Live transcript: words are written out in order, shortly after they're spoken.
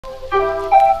What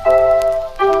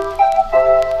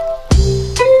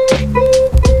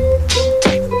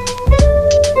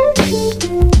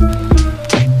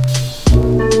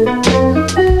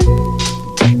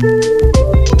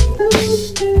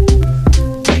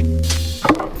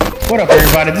up,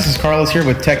 everybody? This is Carlos here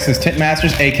with Texas Tint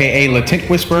Masters, aka Le Tint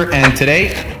Whisperer, and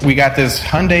today we got this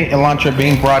Hyundai Elantra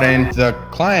being brought in. The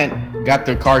client got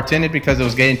the car tinted because it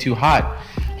was getting too hot.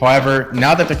 However,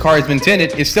 now that the car has been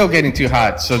tinted, it's still getting too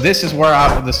hot. So this is where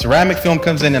the ceramic film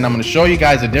comes in, and I'm going to show you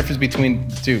guys the difference between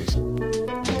the two.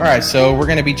 Alright, so we're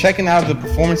going to be checking out the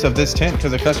performance of this tint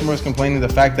because the customer was complaining the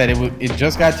fact that it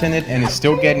just got tinted and it's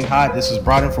still getting hot. This was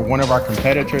brought in for one of our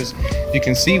competitors. You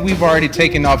can see we've already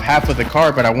taken off half of the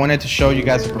car, but I wanted to show you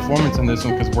guys the performance on this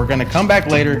one because we're going to come back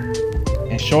later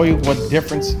and show you what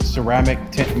difference ceramic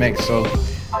tint makes. So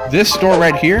this store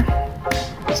right here,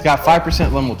 it's got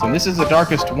 5% Littleton. This is the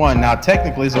darkest one. Now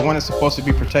technically it's the one that's supposed to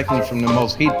be protecting you from the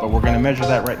most heat, but we're going to measure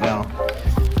that right now.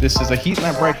 This is a heat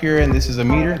lamp right here, and this is a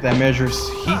meter that measures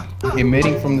heat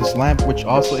emitting from this lamp, which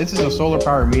also, this is a solar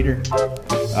power meter.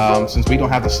 Since we don't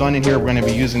have the sun in here, we're gonna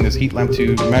be using this heat lamp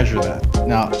to measure that.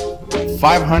 Now,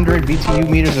 500 BTU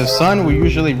meters of sun, we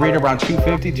usually read around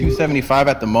 250, 275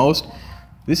 at the most.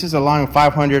 This is allowing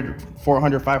 500,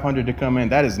 400, 500 to come in.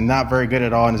 That is not very good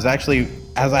at all, and it's actually,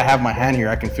 as I have my hand here,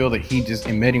 I can feel the heat just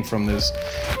emitting from this.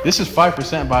 This is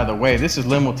 5%, by the way. This is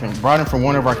Littleton, brought in from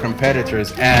one of our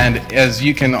competitors, and as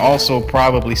you can also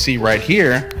probably see right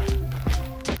here,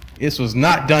 this was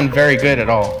not done very good at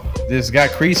all. This got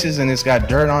creases and it's got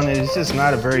dirt on it. It's just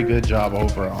not a very good job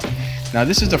overall. Now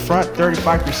this is the front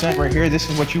 35% right here. This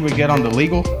is what you would get on the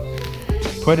legal.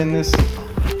 Putting this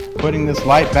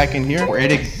light back in here where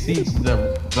it exceeds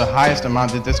the highest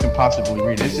amount that this can possibly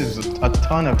read. This is a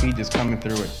ton of heat just coming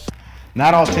through it.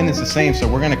 Not all tint is the same, so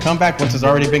we're going to come back once it's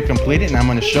already been completed, and I'm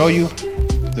going to show you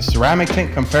the ceramic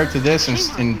tint compared to this,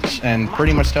 and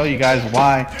pretty much tell you guys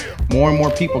why more and more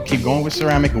people keep going with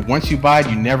ceramic, and once you buy it,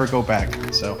 you never go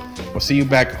back. So we'll see you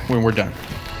back when we're done.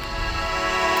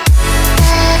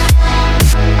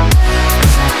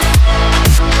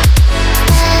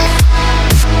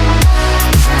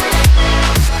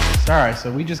 Alright,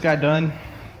 so we just got done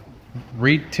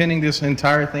re-tinting this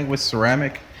entire thing with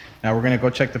ceramic. Now we're going to go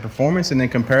check the performance and then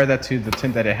compare that to the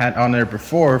tint that it had on there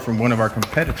before from one of our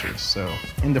competitors. So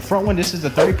in the front one, this is the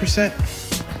 30%.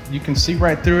 You can see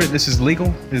right through it. This is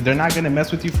legal. They're not going to mess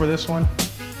with you for this one.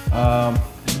 In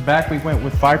the back, we went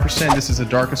with 5%. This is the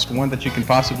darkest one that you can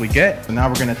possibly get. So now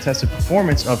we're going to test the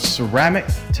performance of ceramic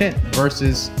tint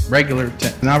versus regular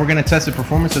tint. Now we're going to test the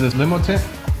performance of this limo tint.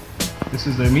 This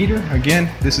is the meter. Again,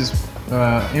 this is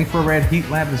infrared heat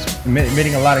lamp. It's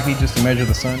emitting a lot of heat just to measure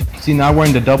the sun. See, now we're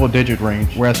in the double-digit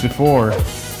range, whereas before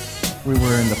we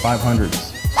were in the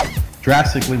 500s.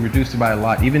 Drastically reduced it by a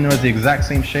lot. Even though it's the exact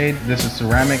same shade, this is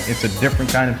ceramic. It's a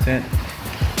different kind of tint,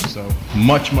 so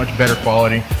much better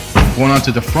quality. Going on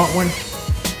to the front one.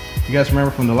 You guys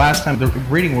remember from the last time the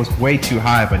reading was way too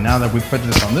high, but now that we put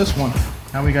this on this one,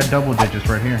 now we got double digits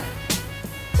right here.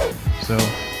 So.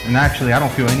 And actually, I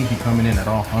don't feel any heat coming in at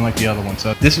all, unlike the other one.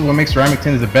 So this is what makes ceramic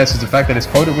tint the best, is the fact that it's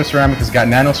coated with ceramic, it's got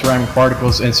nano ceramic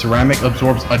particles, and ceramic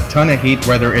absorbs a ton of heat,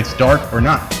 whether it's dark or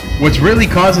not. What's really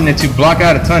causing it to block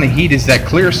out a ton of heat is that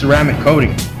clear ceramic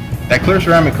coating. That clear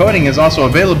ceramic coating is also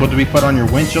available to be put on your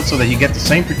windshield so that you get the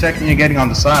same protection you're getting on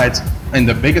the sides and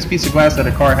the biggest piece of glass that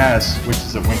a car has, which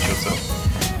is a windshield. So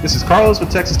this is Carlos with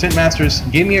Texas Tint Masters.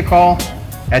 Give me a call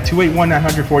at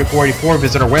 281-900-4484.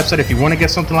 Visit our website if you want to get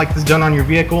something like this done on your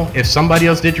vehicle. If somebody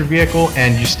else did your vehicle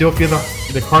and you still feel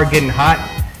the car getting hot,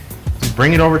 just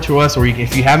bring it over to us. Or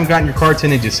if you haven't gotten your car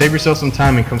tinted, just save yourself some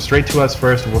time and come straight to us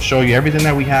first. We'll show you everything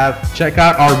that we have. Check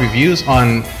out our reviews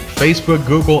on Facebook,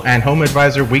 Google, and Home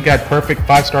Advisor. We got perfect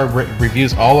 5-star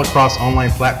reviews all across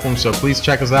online platforms, so please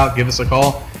check us out. Give us a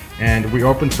call. And we're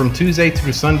open from Tuesday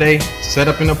through Sunday. Set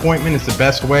up an appointment. It's the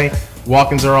best way.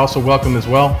 Walk-ins are also welcome as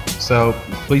well. So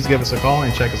please give us a call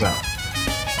and check us out.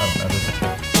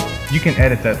 You can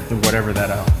edit that to whatever that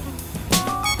out.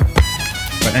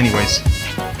 But anyways,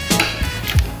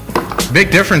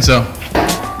 big difference though.